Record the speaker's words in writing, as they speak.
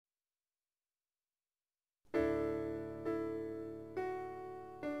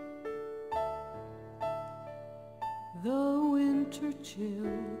The winter chill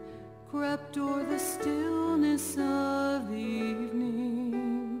crept o'er the stillness of the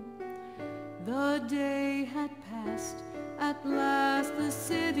evening. The day had passed, at last the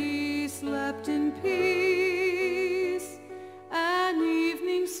city slept in peace. An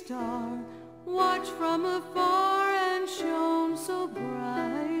evening star watched from afar and shone so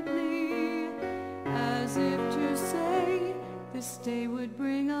brightly, as if to say this day would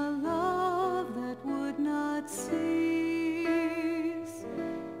bring a love that would not cease.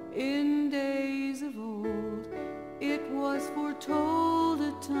 In days of old it was foretold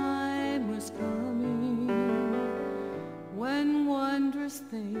a time was coming when wondrous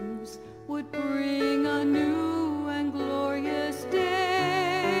things would bring a new and glorious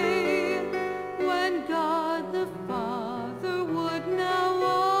day, when God the Father would now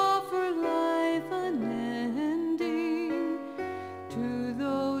offer life unending to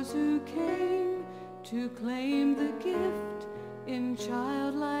those who came to claim the gift in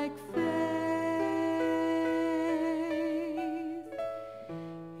childlike faith.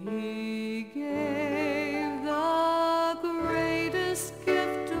 He gave the greatest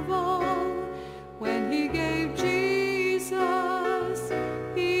gift of all when he gave Jesus.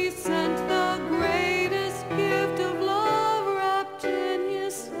 He sent the greatest gift of love wrapped in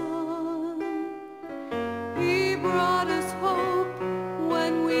his Son. He brought us hope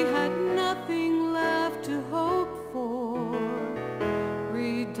when we had nothing left to hope for.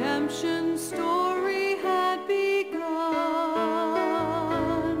 Redemption's story had begun.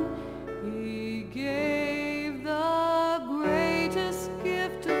 He gave the greatest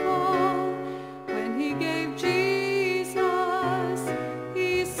gift of all when he gave Jesus.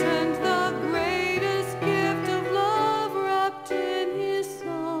 He sent the greatest gift of love wrapped in his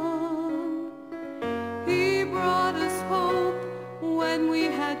Son. He brought us hope when we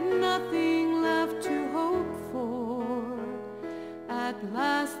had nothing left to hope for. At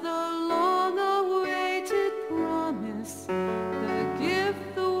last the long-awaited promise, the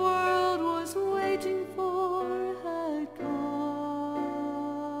gift the world was waiting for, had come.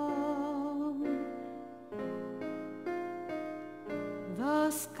 The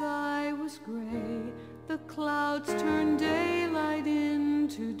sky was gray, the clouds turned daylight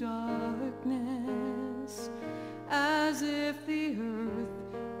into darkness, as if the earth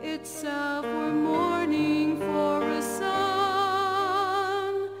itself were mourning for a son.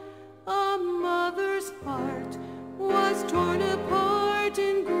 A mother's heart was torn apart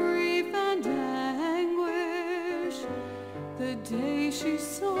in grief and anguish. The day she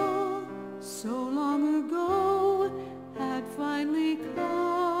saw so long ago had finally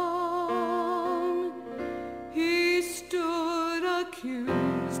come. He stood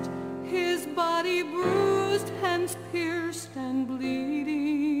accused, his body bruised, hands pierced and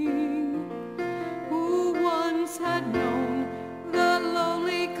bleeding, who once had known the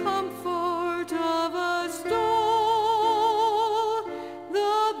lonely comfort of a stall,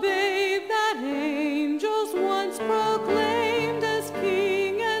 the babe that angels once proclaimed as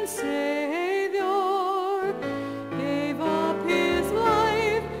King and Savior, gave up his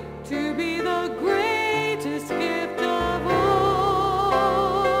life to be the greatest gift of all.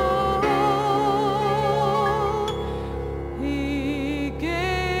 He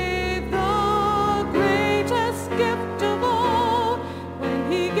gave the greatest gift of all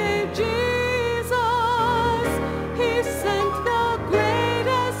when he gave Jesus. He sent the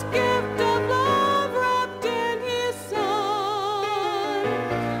greatest gift of love wrapped in his Son.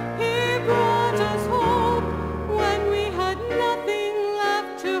 He brought us hope when we had nothing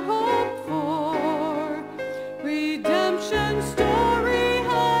left to hope for. Redemption's story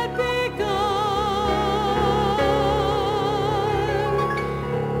had begun.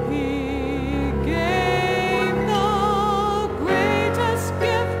 He gave the greatest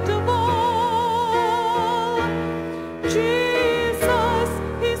gift of all. Jesus,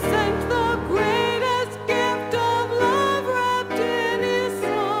 he sent the greatest gift of love wrapped in his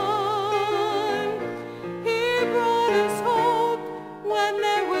Son. He brought us hope when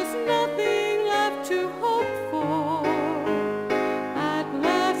there was nothing left to hope for. At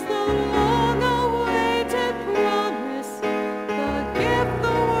last the